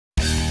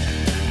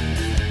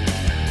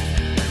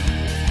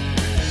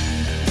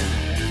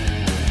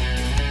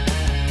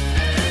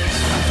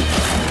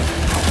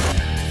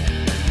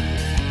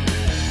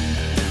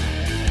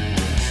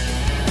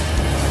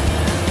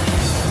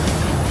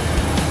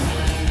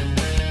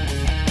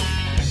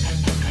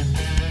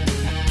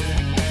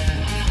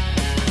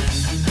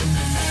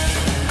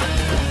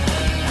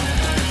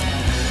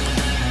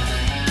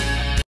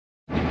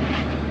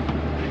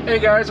Hey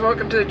guys,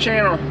 welcome to the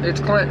channel. It's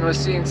Clinton with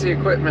CNC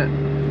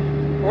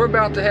Equipment. We're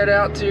about to head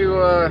out to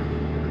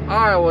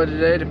Iowa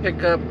today to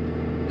pick up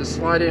the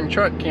slide-in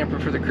truck camper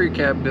for the crew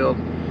cab build.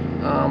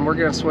 We're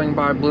going to swing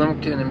by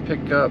Bloomington and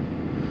pick up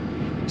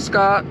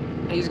Scott.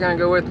 He's going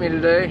to go with me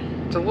today.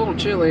 It's a little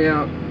chilly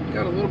out.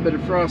 Got a little bit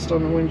of frost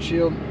on the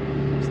windshield.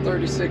 It's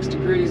 36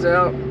 degrees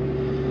out.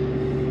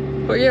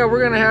 But yeah,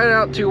 we're going to head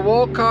out to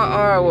Wallcot,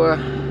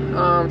 Iowa.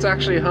 It's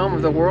actually home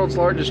of the world's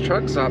largest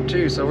truck stop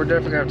too, so we're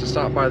definitely going to have to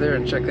stop by there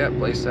and check that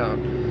place out.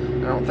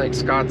 I don't think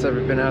Scott's ever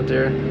been out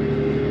there.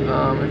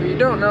 If you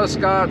don't know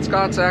Scott,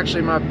 Scott's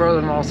actually my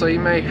brother-in-law, so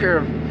you may hear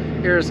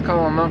us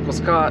call him Uncle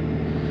Scott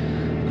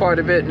quite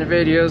a bit in the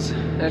videos.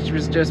 That's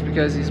just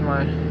because he's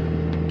my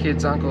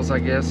kid's uncles, I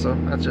guess, so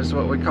that's just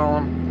what we call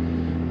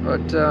him.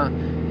 But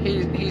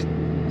he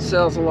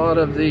sells a lot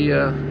of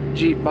the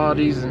Jeep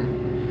bodies and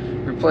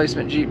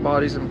replacement Jeep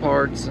bodies and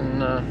parts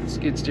and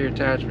skid steer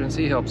attachments.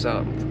 He helps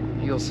out.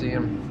 You'll see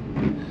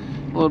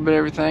him a little bit of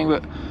everything,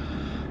 but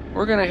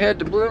we're gonna head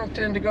to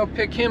Bloomington to go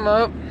pick him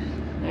up,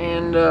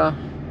 and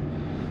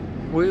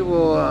we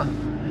will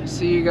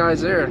see you guys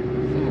there. You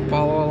can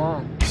follow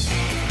along.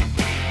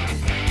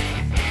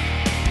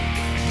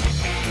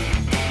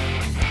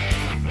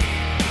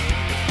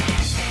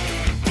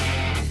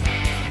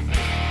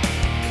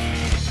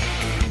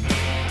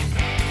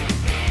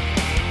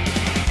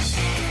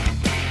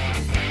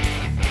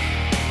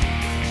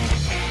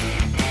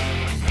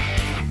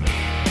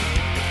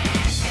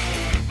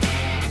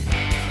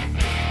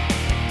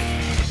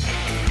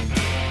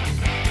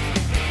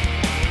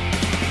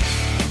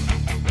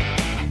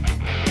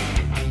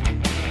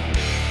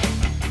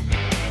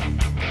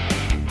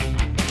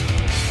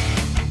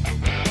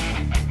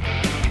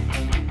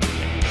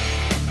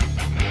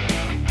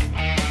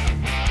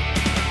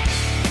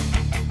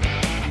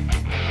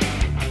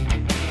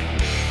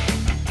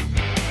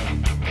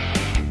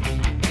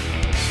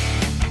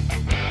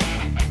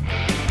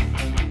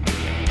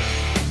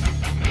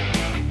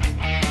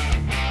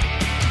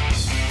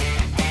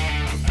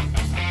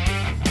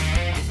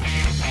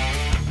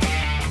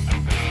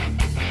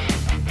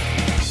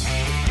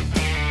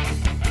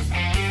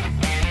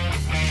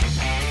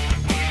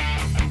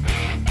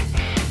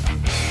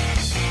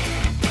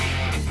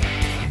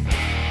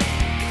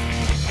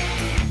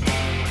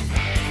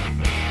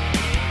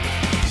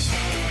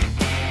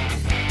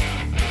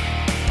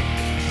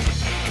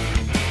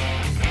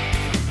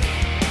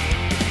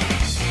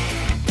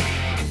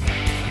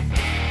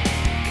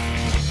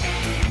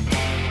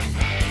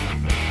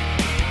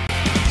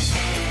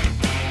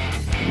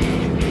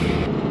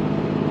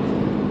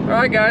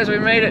 Alright guys, we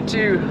made it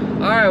to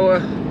Iowa.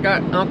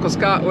 Got Uncle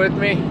Scott with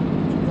me.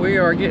 We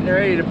are getting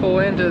ready to pull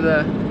into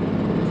the,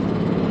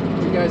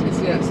 you guys can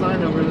see that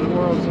sign over, the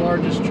world's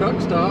largest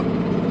truck stop.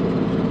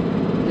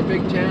 The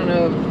big town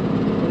of,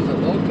 what is it,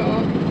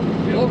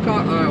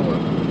 Wallcot, Iowa.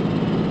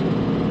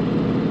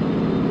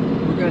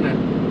 We're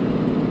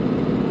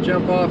gonna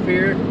jump off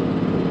here,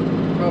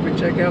 probably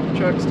check out the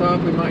truck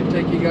stop. We might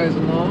take you guys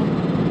along.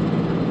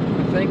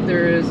 I think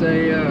there is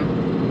a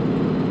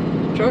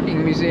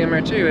trucking museum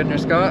there too, isn't there,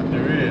 Scott?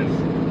 There is.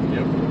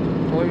 Yep.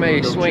 We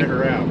may swing. Check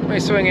her out. We may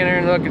swing in there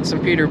and look at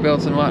some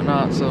Peterbilts and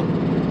whatnot. So.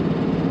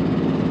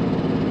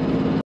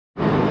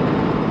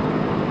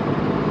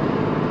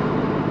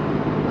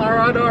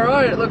 All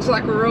right. It looks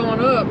like we're rolling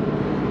up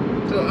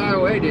to the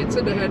Iowa 80. It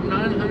said they had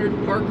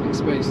 900 parking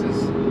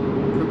spaces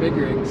for big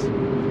rigs.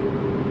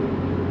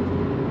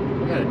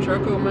 We got a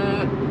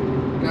Truck-O-Mat.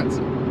 Got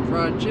some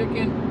fried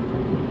chicken.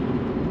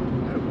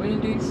 Got a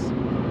Wendy's.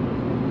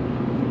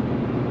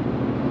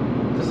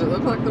 Does it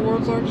look like the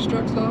world's largest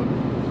truck stop?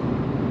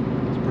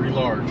 It's pretty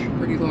large.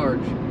 Pretty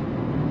large.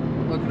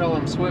 Look at all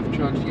them Swift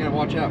trucks. You gotta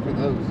watch out for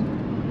those.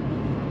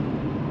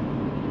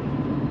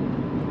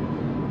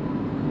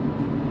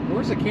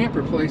 Where's the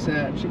camper place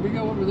at? Should we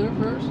go over there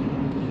first?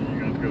 You're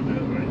gonna go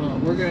that way. Well,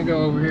 we're gonna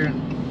go over here.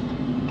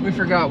 We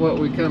forgot what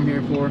we come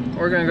here for.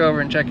 We're gonna go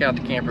over and check out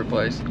the camper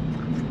place.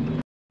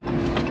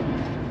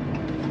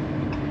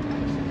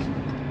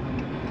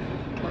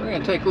 We're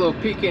gonna take a little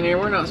peek in here.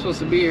 We're not supposed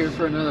to be here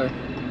for another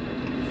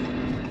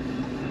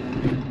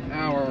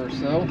hour or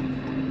so.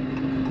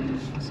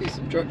 I see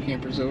some truck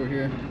campers over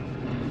here.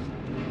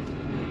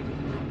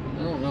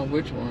 I don't know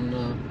which one.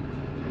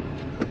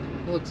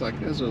 It looks like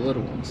those are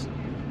little ones.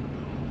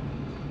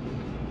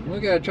 We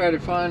gotta try to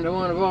find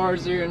one of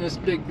ours here in this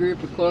big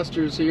group of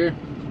clusters here.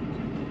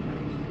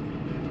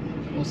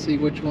 We'll see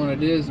which one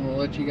it is and we'll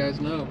let you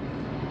guys know.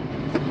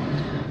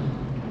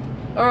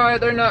 Alright,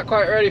 they're not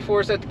quite ready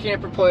for us at the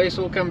camper place.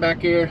 We'll come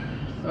back here.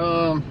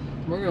 We're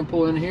gonna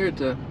pull in here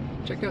to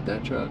check out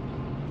that truck.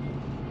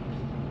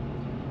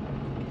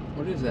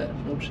 What is that?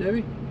 Old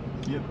Chevy?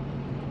 Yep.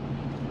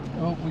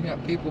 Oh, we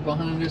got people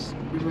behind us.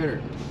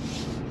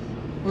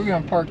 We're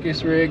gonna park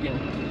this rig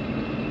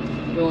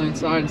and go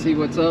inside and see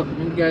what's up.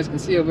 And you guys can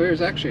see over there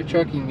is actually a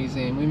trucking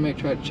museum. We may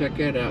try to check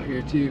that out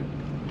here too.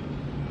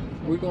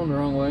 Are we going the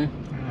wrong way?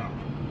 No.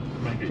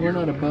 We're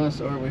not a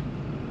bus, are we?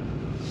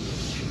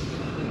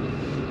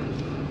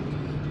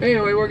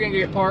 Anyway, we're gonna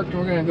get parked and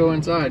we're gonna go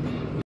inside.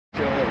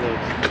 Show that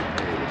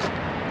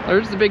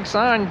There's the big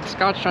sign.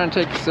 Scott's trying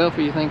to take a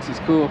selfie. He thinks he's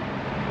cool.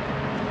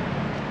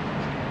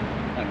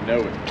 I know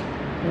it.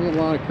 There's a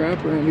lot of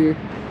crap around here.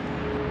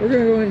 We're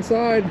gonna go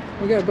inside.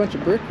 We got a bunch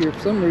of brick here for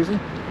some reason.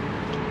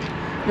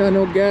 Got an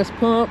old gas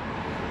pump.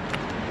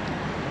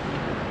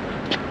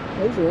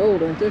 Those are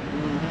old, aren't they?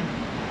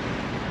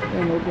 Got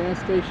an old gas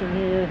station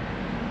here.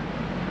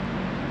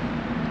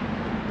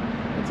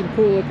 Got some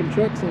cool looking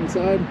trucks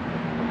inside.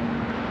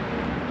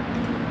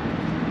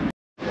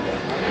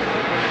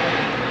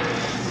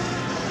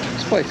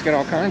 This place got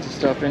all kinds of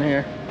stuff in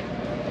here.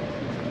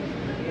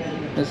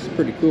 This is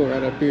pretty cool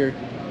right up here.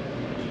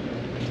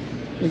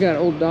 We got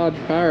an old Dodge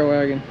Power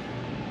Wagon.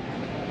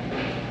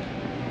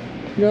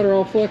 You got her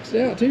all flexed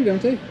out too,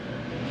 don't they?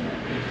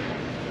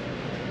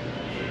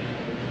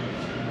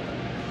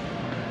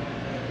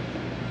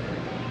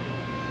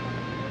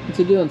 What's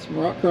he doing? Some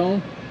rock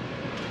crawling?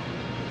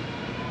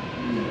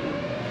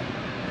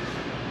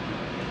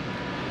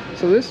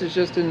 So this is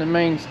just in the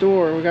main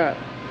store. We got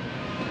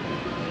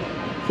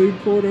food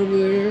court over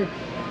there.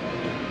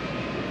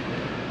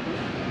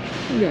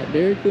 We got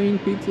Dairy Queen,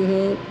 Pizza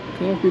Hut,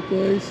 coffee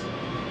place.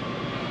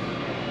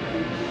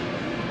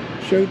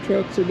 Show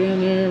trucks are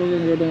down there. We're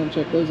gonna go down and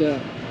check those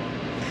out.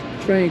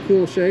 Try any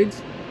cool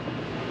shades?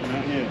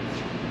 Not yet.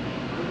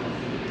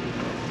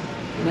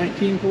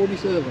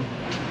 1947.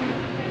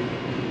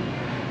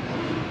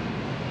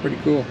 Pretty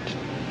cool.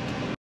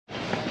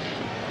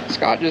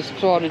 Scott just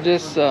spotted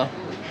this,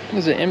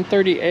 is it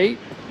M38?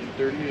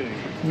 M38.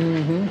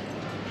 Mm-hmm.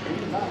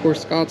 Of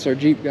course, Scott's our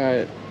Jeep guy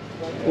at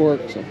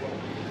work, so.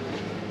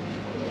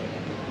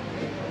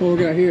 What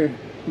we got here?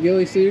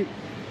 Ghillie suit?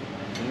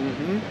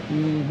 Mm-hmm.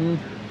 Mm-hmm.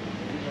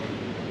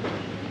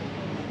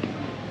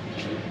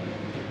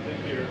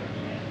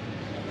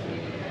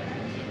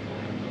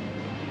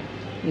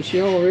 Is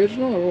she all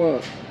original or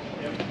what?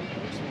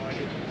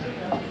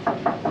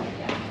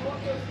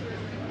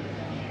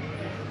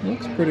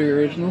 Looks pretty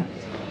original.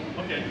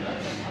 Okay.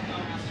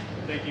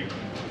 Thank you.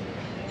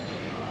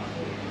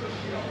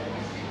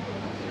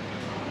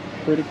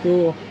 Pretty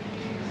cool.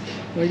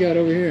 What we got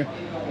over here?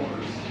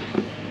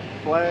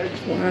 Flags.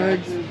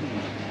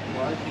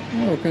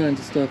 All kinds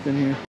of stuff in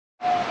here.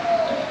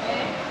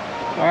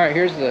 Alright,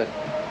 here's the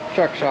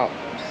truck shop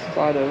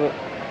side of it.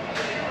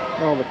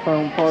 All the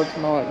chrome parts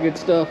and all that good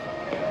stuff.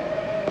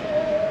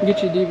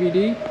 Get you a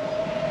DVD.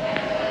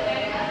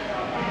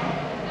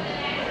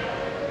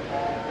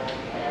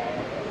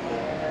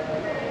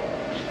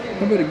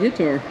 How about a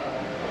guitar?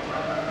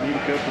 Need a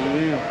couple of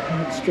them.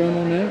 Let's strum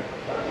on that.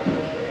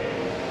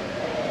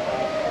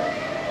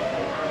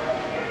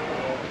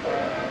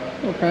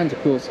 All kinds of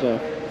cool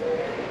stuff.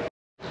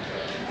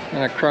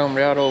 And a chromed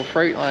out old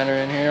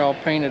Freightliner in here, all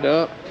painted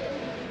up.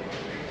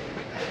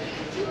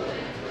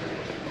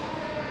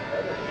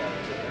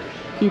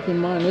 Keep in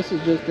mind, this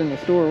is just in the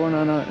store. We're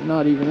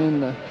not even in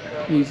the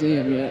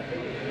museum yet.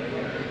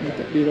 Got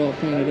that dude all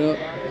painted up.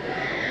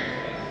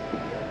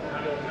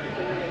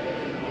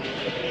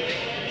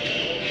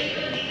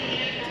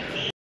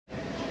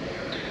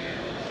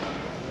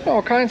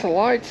 All kinds of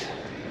lights.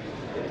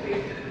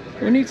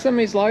 We need some of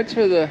these lights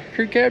for the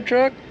crew cab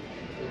truck.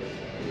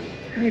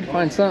 We need to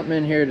find something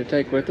in here to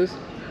take with us.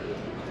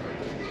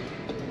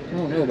 I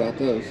don't know about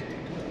those.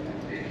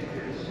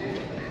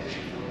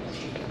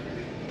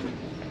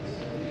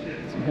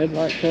 Some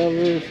headlight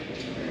covers.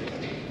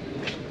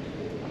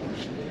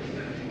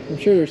 I'm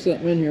sure there's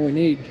something in here we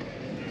need.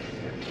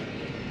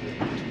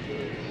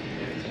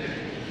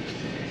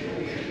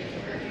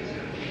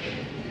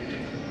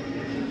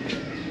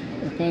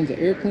 All kinds of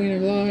air cleaner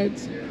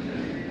lights.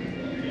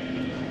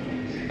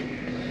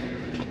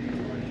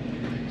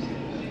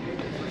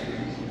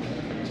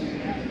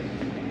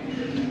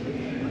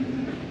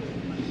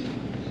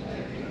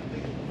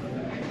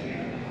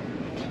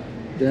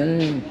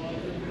 Dang.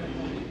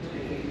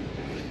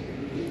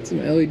 Some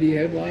LED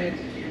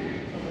headlights.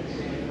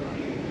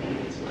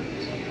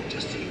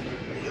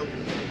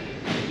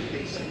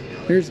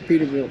 Here's the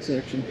Peterbilt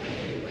section.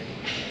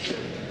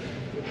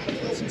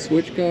 Some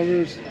switch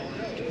covers.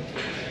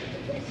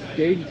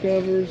 Gauge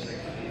covers.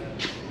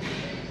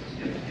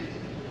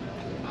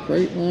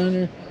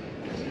 Freightliner.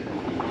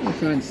 All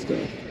kinds of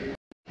stuff.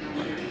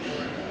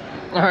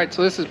 Alright,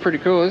 so this is pretty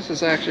cool. This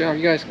is actually, I don't know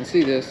if you guys can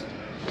see this.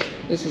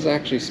 This is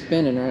actually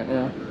spinning right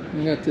now.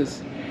 We got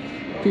this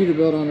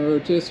Peterbilt on a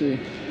rotisserie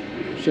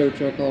show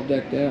truck all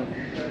decked out.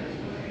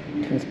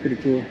 That's pretty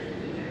cool.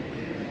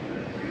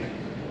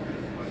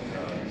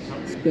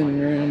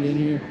 Spinning around in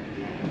here.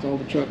 There's all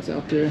the trucks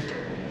out there.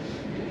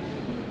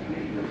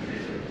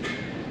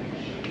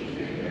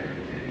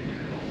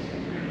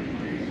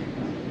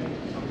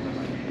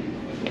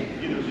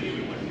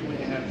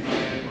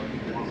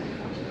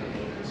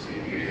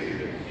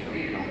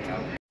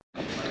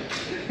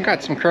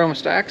 Got some chrome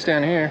stacks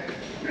down here.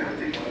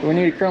 Do we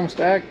need a chrome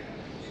stack?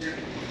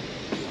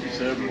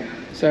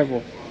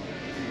 Several.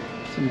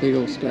 Some big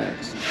old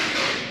stacks.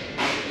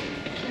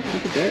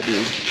 Look at that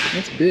dude.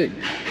 That's big.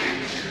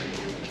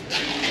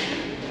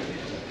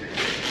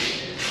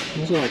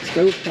 Those are like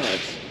stove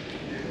pipes.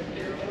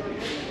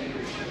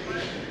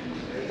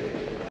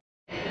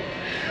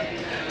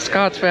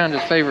 Scott's found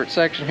his favorite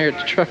section here at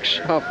the truck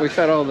shop. We've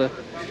had all the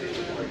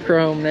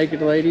chrome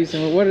naked ladies.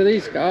 And what are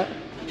these, Scott?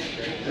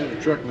 Those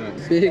are truck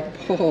nuts. Big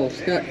balls.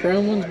 Got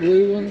chrome ones,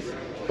 blue ones,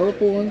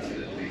 purple ones.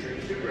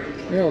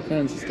 They're all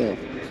kinds of stuff.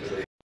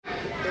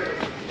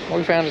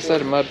 We found a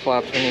set of mud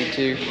flaps we need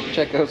to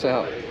check those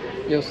out.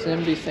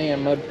 Yosemite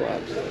Sam mud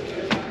flaps.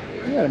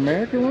 You got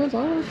American ones?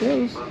 I like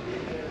those.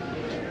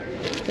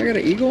 I got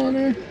an eagle on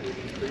there?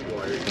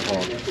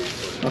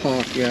 A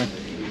hawk, yeah.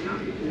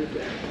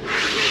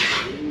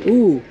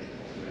 Ooh,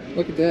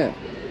 look at that.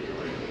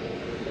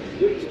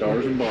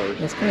 Stars and bars.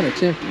 That's kind of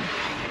tempting.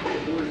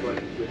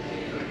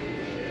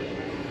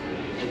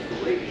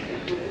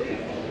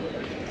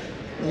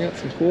 We got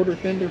some quarter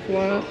fender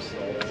flaps.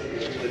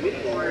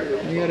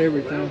 We got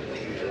everything.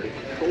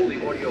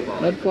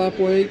 Mud flap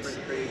weights.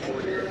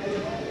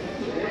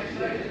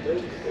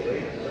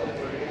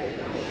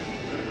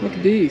 Look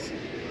at these.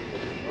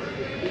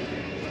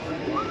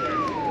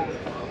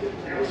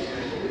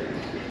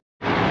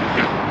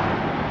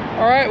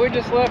 Alright, we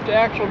just left the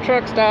actual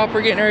truck stop.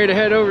 We're getting ready to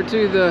head over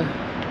to the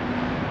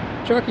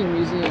trucking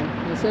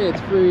museum. They say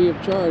it's free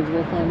of charge.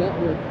 We'll find out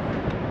here.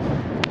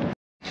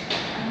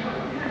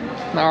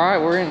 Alright,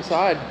 we're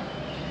inside.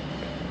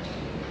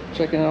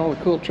 Checking out all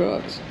the cool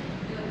trucks.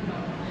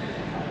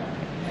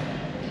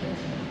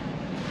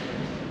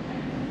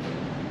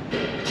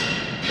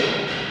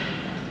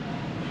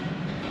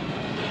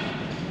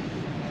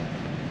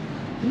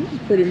 This is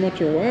pretty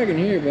much our wagon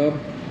here, bub.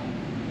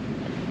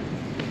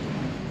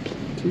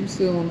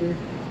 2-cylinder.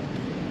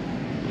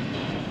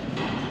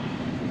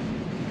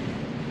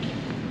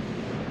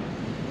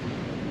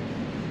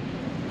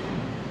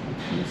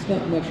 It's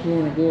not much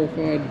more than a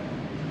glorified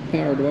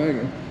powered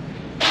wagon.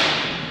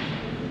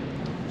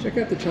 Check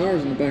out the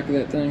tires in the back of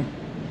that thing.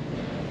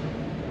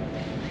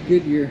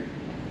 Goodyear.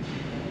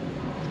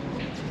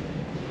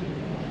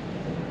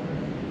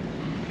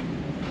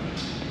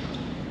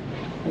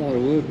 A lot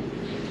of wood.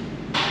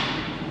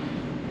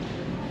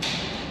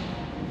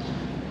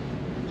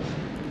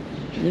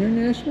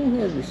 International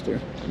Harvester.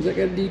 Has that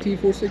got a DT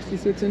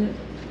 466 in it?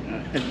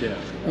 Yeah.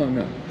 Oh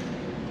no.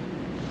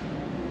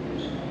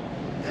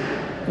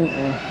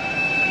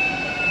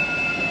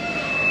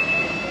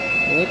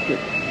 Electric.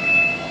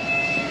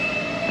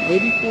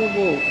 84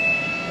 volt.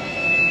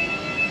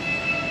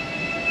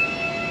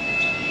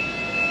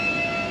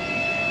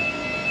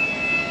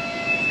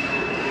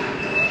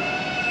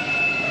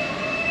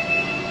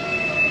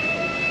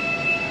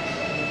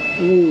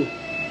 Ooh,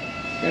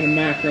 got a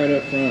Mack right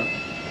up front.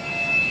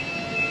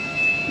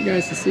 You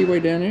guys can see way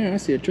down there, I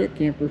see a truck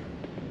camper.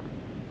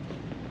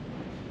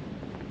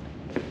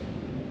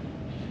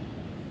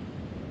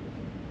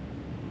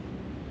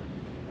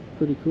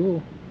 Pretty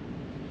cool.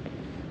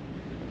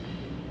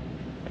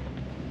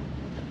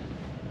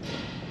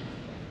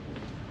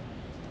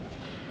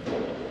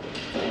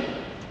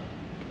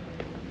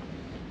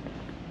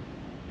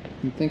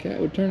 You think that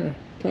would turn a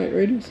tight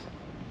radius?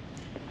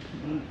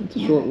 It's a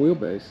short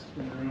wheelbase.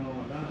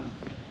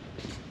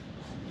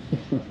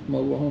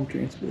 Mobile home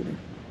transporter.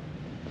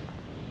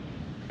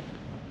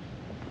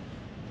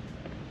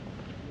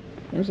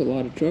 There's a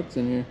lot of trucks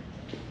in here.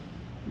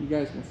 You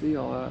guys can see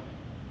all that.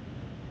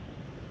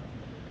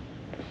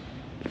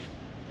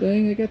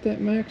 Dang, they got that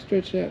Mack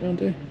stretched out, don't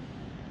they?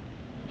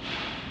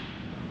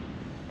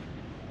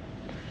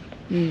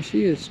 I mean,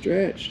 she is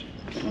stretched.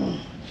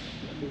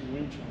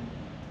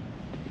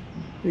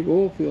 Big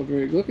oil field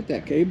rig. Look at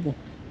that cable.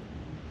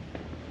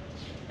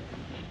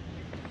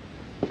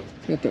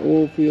 It's got the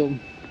oil field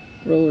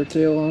roller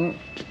tail on it.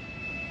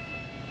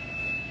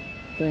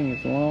 Thing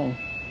is long.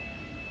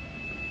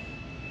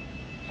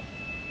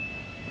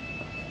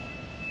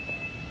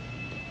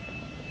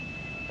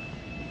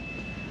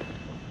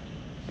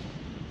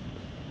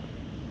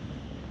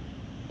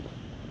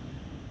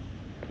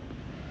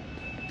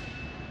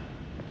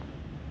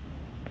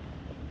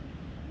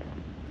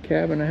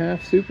 Cab and a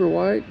half, super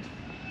white.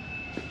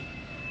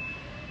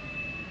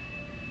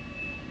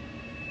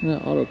 And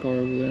that auto car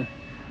over there.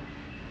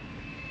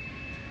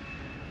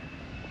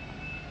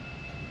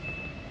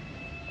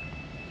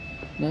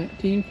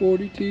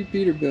 (1942)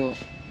 Peterbilt.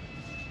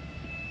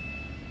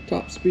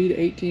 Top speed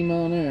 18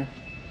 mile an hour.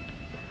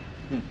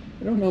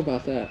 I don't know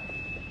about that.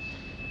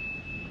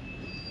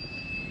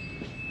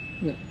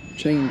 That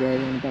chain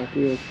driver on the back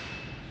wheels.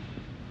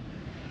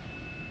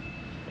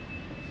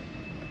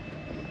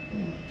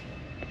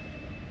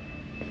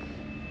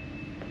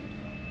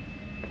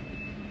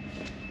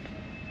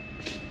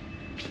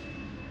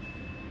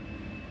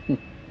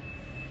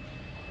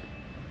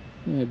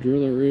 Yeah,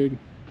 driller rig.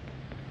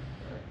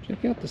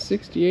 Check out the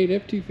 68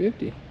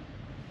 F-250.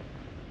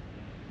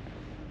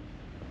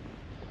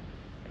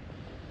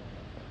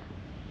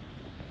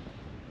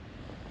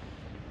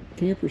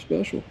 Camper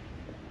special.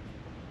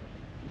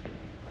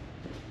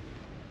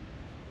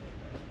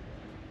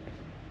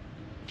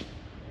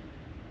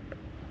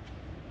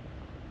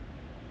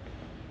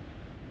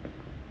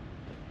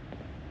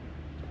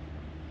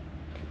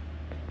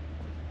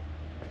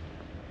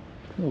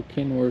 Oh,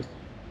 Kenworth.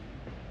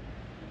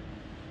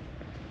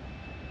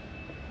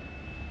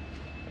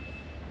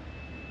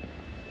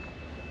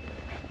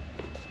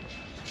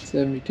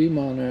 72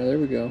 mile an hour. There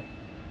we go.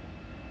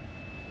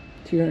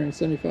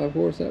 275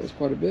 horse. That was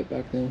quite a bit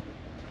back then.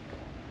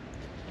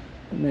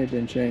 It may have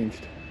been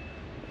changed.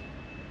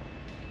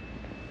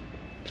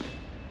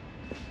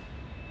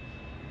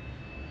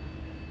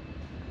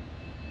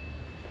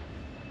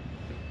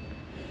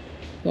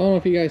 I don't know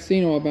if you guys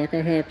seen a while back, I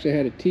actually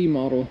had a T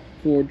model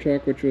Ford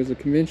truck, which was a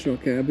conventional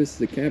cab. This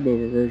is a cab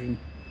over version.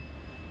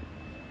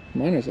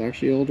 Mine is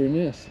actually older than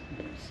this.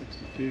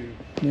 62.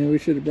 Maybe we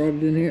should have brought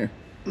it in here.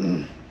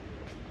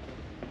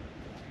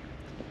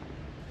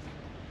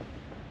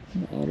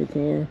 Auto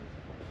car.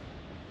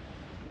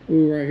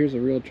 Ooh, right here's a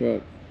real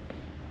truck.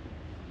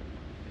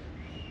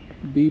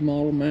 B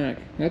model Mac.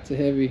 That's a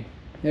heavy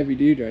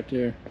dude right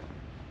there.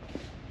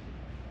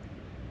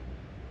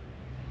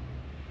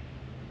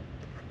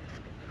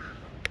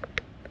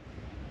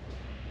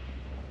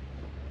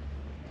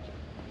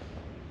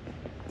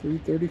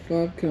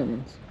 .335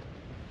 Cummins.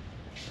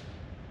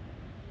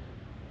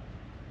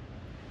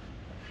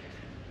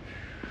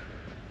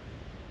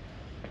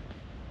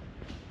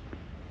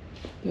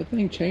 That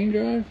thing chain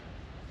drive?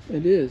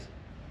 It is.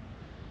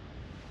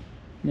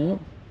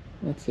 Nope,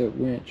 that's a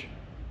winch.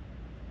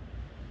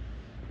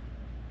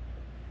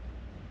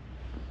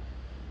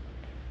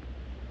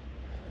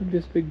 Look at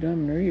this big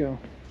diamond Rio.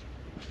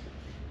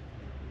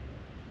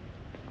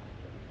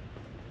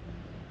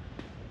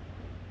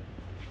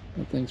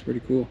 That thing's pretty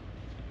cool.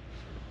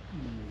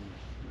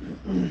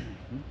 And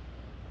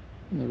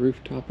the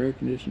rooftop air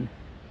conditioner.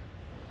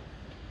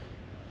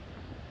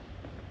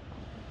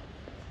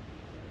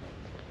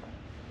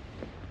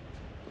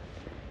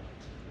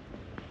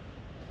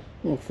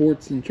 Little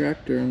Fordson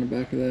tractor on the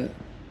back of that.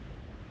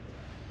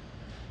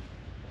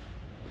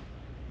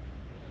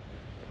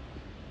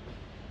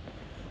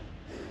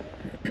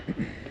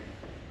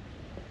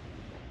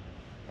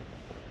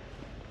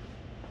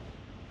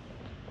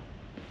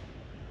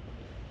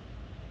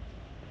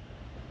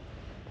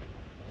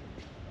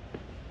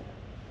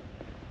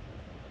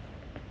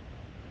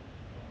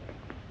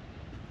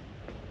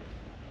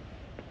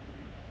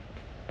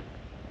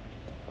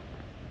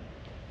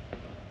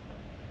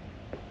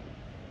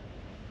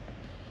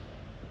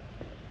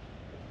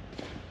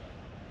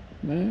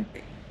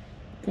 Mac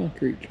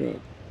concrete truck.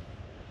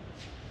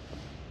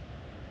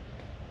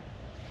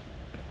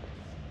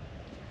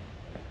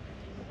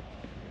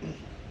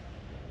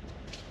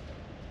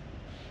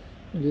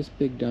 And this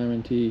big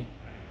diamond T,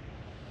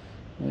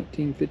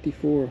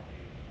 1954.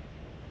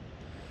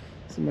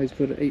 Somebody's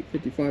put an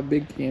 855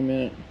 big cam in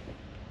it.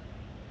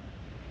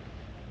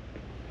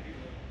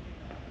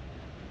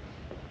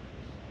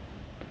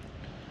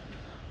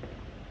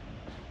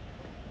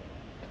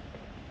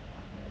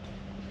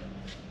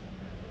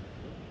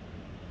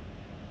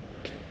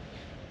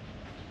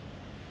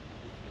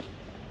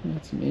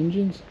 Got some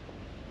engines.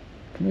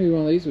 Maybe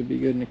one of these would be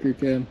good in the crew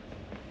cab.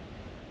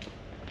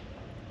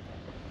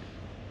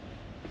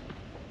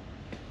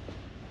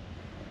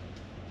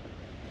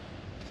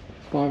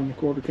 Five and a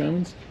quarter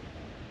Cummins.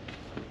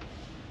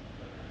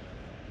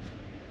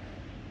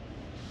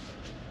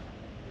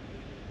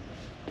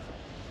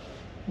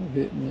 No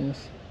hit and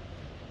miss.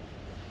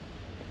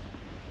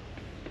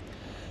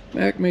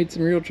 Mac made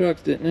some real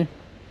trucks, didn't they?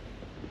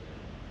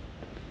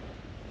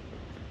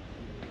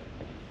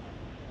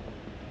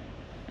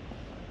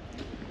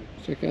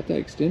 Check out that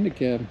extended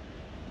cab.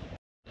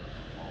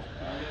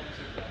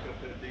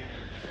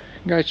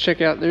 Guys,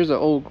 check out, there's an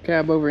old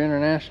cab over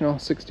International,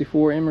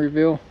 64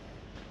 Emeryville.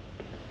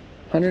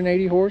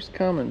 180 horse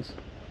Cummins.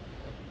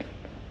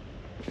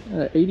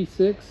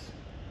 86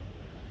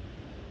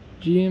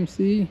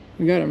 GMC.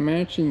 We got a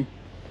matching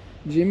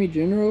Jimmy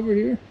Jenner over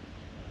here.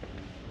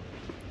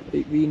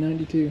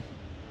 8V92.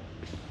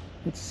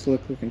 That's a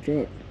slick looking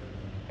truck.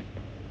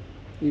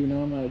 Even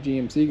though I'm not a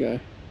GMC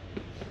guy.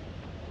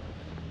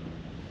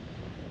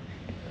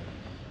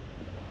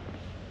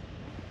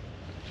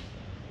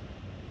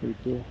 Pretty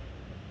cool.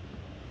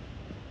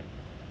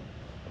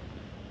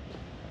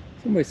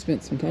 Somebody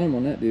spent some time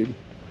on that dude.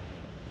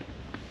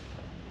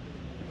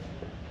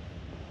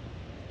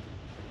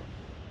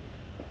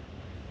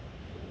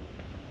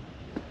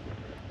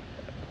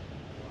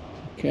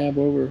 Cab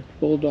over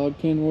Bulldog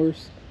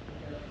Kenworth.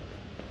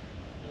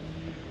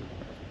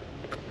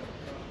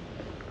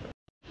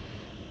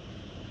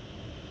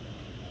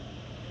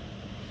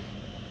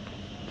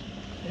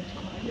 It's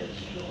quite a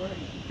story.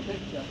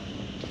 Picked up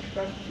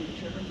truck in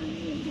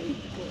Germany and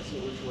moved to So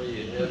which way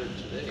you headed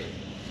today?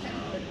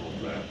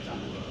 Go back to,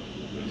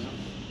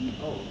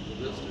 oh, the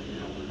Vista,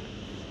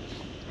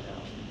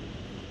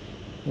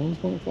 yeah.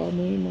 1.5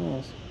 million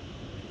miles.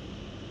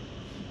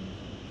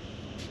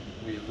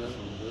 We live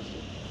in Vista.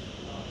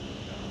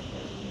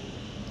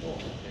 Oh,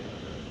 okay.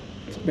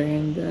 It's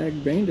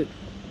Bandit.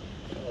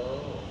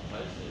 Oh, I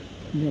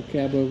see. No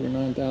cab over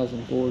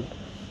 9,000 Ford.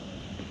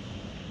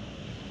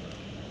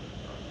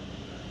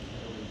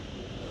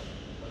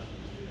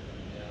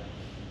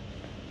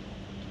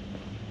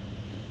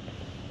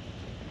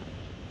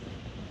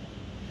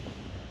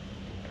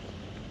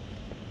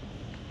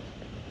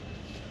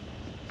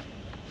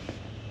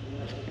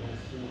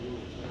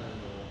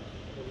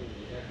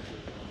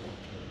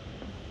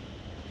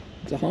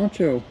 It's a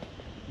honcho.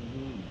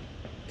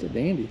 It's a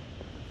dandy.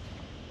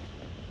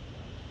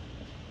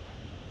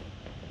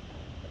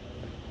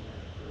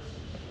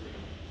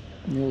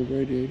 The old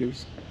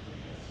radiators.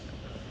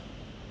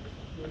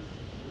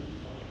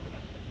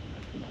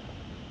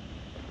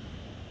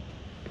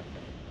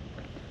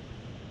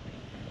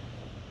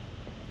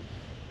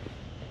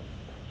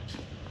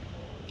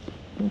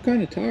 What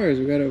kind of tires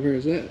we got over here?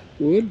 Is that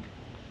wood?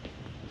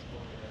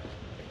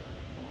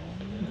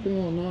 Look at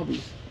all the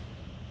knobbies.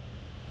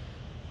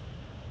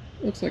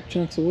 Looks like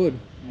chunks of wood.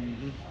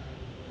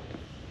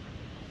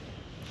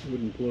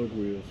 Wooden plug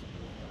wheels.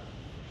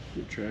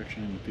 Good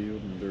traction in the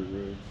field and dirt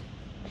roads.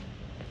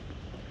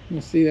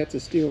 You see, that's a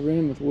steel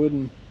rim with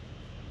wooden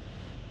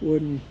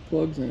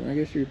plugs in it. I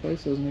guess you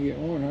replace those when they get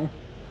worn, huh?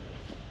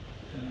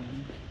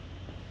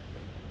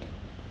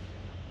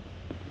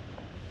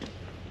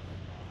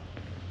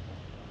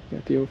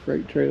 Got the old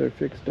freight trailer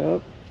fixed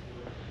up.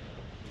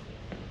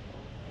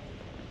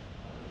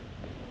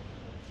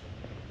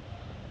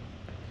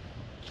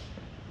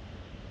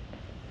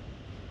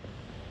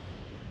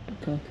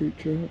 Concrete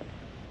truck.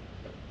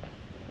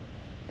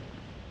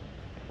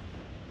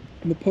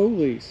 The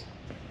police.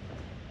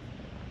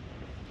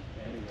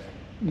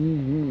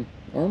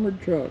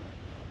 Armored truck.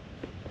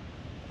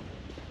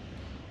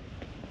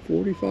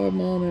 45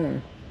 mile an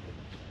hour.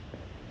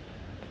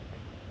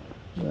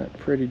 That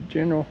pretty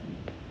general.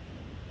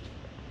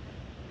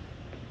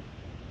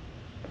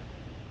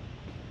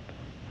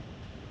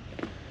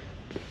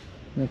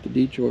 Got the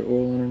Detroit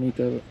oil underneath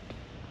of it.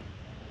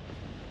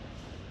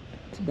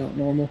 It's about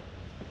normal.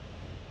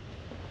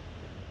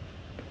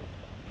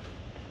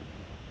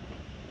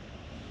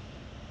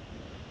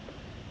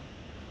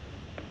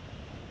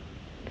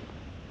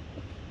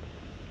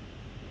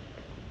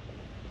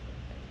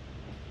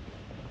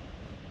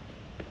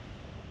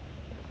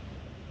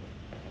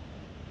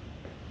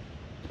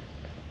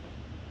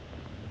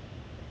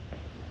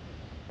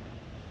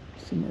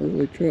 Some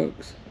early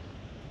trucks.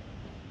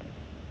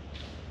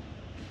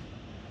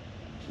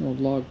 Old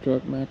log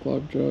truck, Mack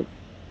log truck.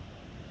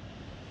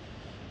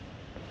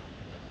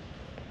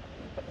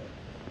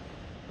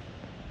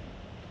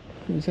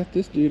 Is that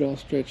this dude all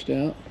stretched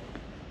out?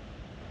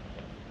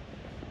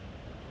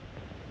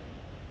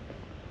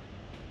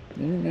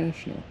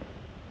 International.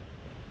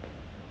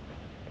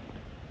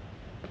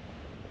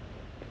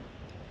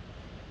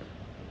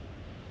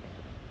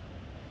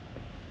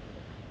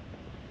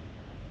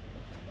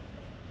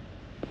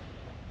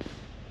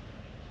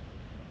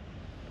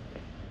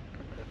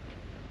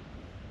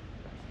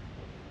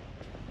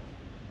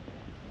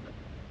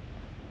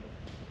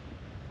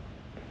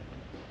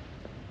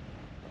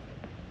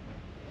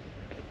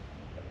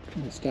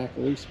 And a stack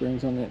of leaf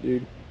springs on that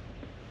dude.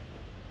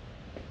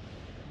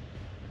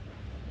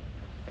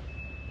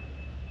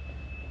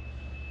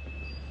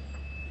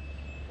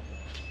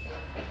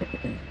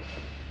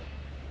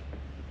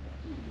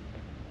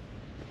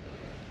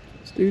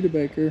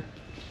 Studebaker.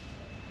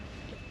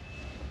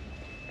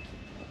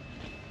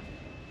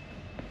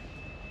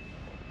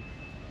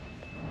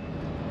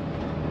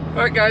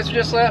 Alright guys, we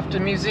just left the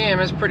museum.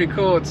 It's pretty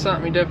cool. It's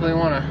something you definitely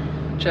want to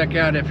check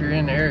out if you're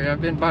in the area. I've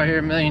been by here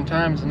a million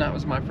times and that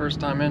was my first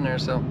time in there,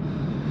 so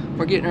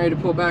we're getting ready to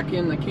pull back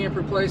in the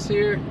camper place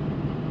here.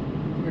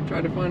 We're gonna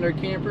try to find our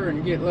camper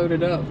and get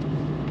loaded up.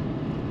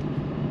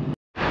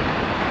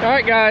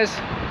 Alright guys,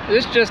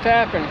 this just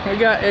happened. We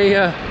got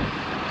a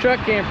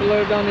truck camper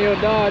loaded on the old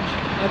Dodge.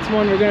 That's the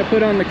one we're gonna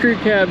put on the crew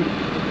cab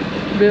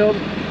build.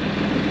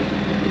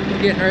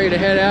 We're getting ready to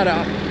head out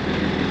of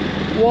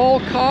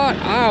Wallcot,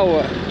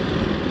 Iowa.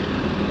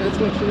 That's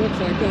what she looks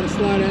like. Got a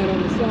slide out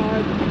on the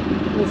side.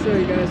 We'll show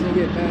you guys when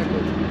we get back.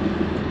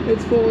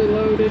 It's fully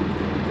loaded,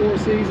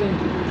 4-season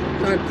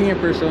type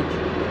camper, so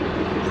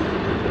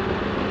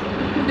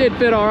it did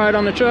fit all right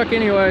on the truck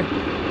anyway.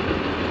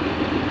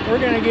 We're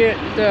gonna get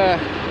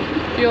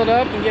fueled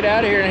up and get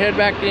out of here and head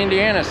back to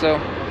Indiana. So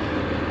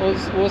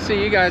we'll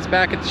see you guys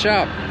back at the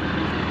shop.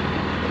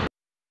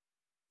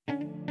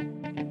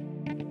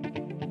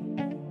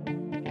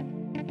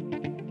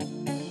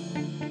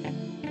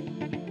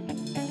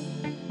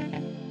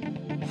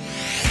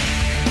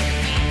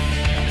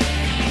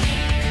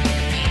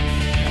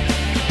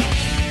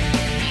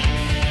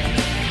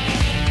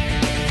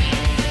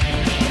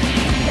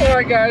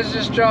 Alright guys,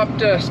 just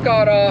dropped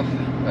Scott off.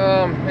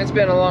 It's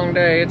been a long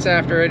day. It's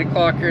after 8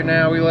 o'clock here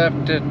now. We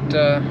left at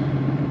 5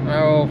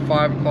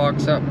 o'clock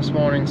something this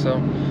morning, so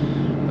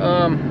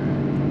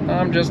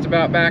I'm just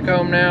about back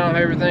home now.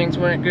 Everything's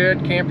went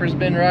good. Camper's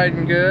been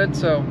riding good,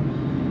 so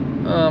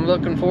I'm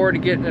looking forward to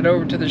getting it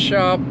over to the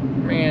shop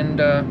and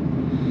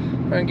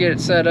I'm gonna get it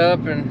set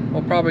up, and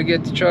we'll probably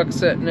get the truck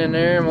sitting in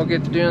there and we'll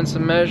get to doing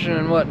some measuring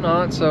and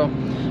whatnot. So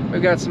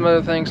we've got some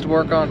other things to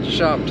work on at the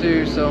shop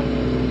too, so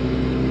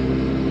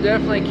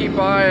definitely keep an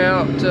eye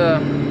out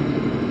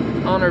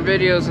on our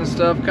videos and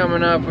stuff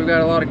coming up. We've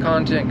got a lot of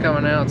content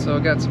coming out, so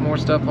we've got some more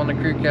stuff on the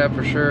crew cab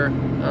for sure.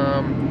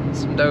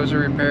 Some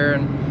dozer repair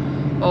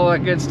and all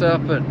that good stuff.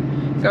 But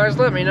guys,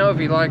 let me know if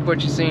you like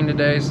what you've seen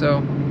today.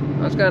 So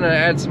I was gonna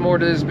add some more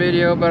to this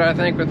video, but I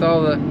think with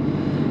all the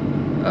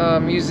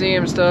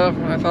museum stuff.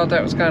 I thought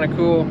that was kind of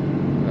cool.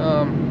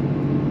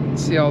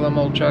 See all them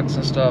old trucks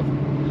and stuff.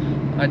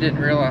 I didn't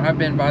realize, I've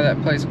been by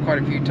that place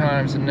quite a few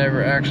times and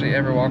never actually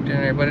ever walked in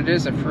there, but it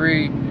is a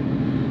free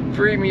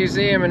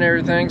museum and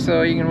everything,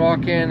 so you can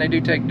walk in. They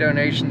do take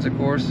donations, of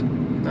course.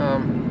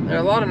 There are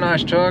a lot of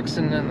nice trucks,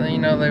 and you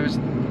know, they was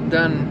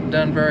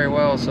done very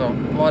well, so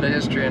a lot of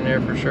history in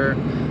there for sure.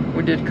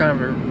 We did kind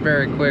of a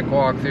very quick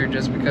walkthrough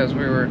just because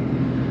we were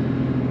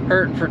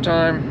hurting for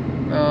time.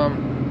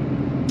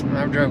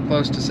 I've drove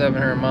close to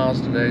 700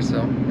 miles today,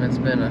 so it's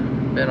been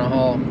a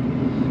haul.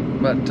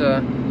 But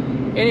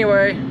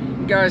anyway,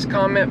 you guys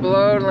comment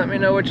below and let me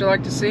know what you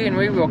like to see, and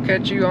we will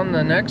catch you on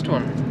the next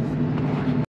one.